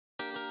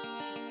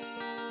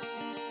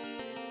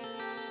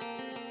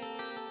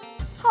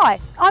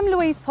Hi, I'm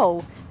Louise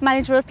Paul,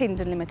 Manager of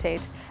Pinden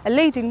Limited, a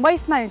leading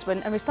waste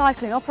management and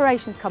recycling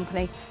operations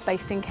company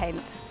based in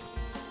Kent.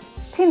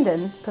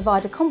 Pinden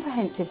provide a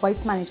comprehensive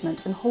waste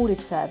management and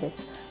haulage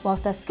service,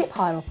 whilst their skip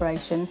hire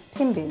operation,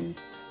 Pinden,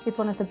 is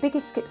one of the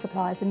biggest skip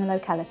suppliers in the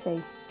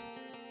locality.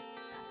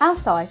 Our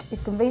site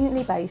is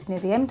conveniently based near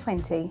the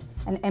M20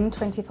 and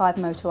M25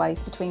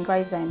 motorways between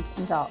Gravesend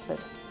and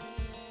Dartford.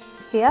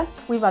 Here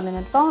we run an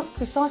advanced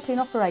recycling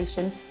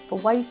operation for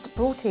waste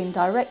brought in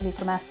directly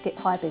from our skip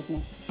hire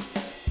business.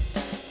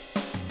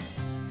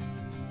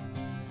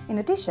 In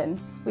addition,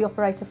 we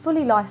operate a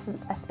fully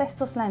licensed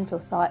asbestos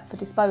landfill site for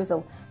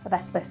disposal of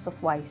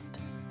asbestos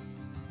waste.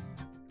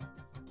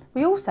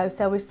 We also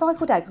sell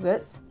recycled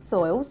aggregates,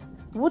 soils,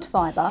 wood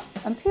fibre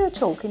and pure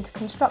chalk into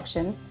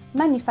construction,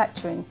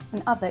 manufacturing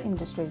and other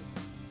industries.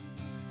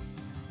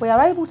 We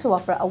are able to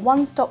offer a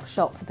one-stop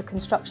shop for the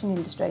construction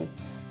industry,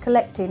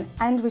 collecting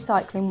and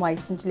recycling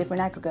waste and delivering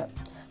aggregate.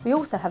 We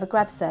also have a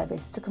grab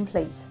service to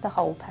complete the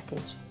whole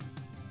package.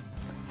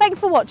 Thanks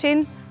for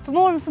watching. For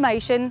more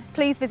information,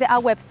 please visit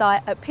our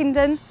website at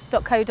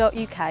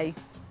pinden.co.uk.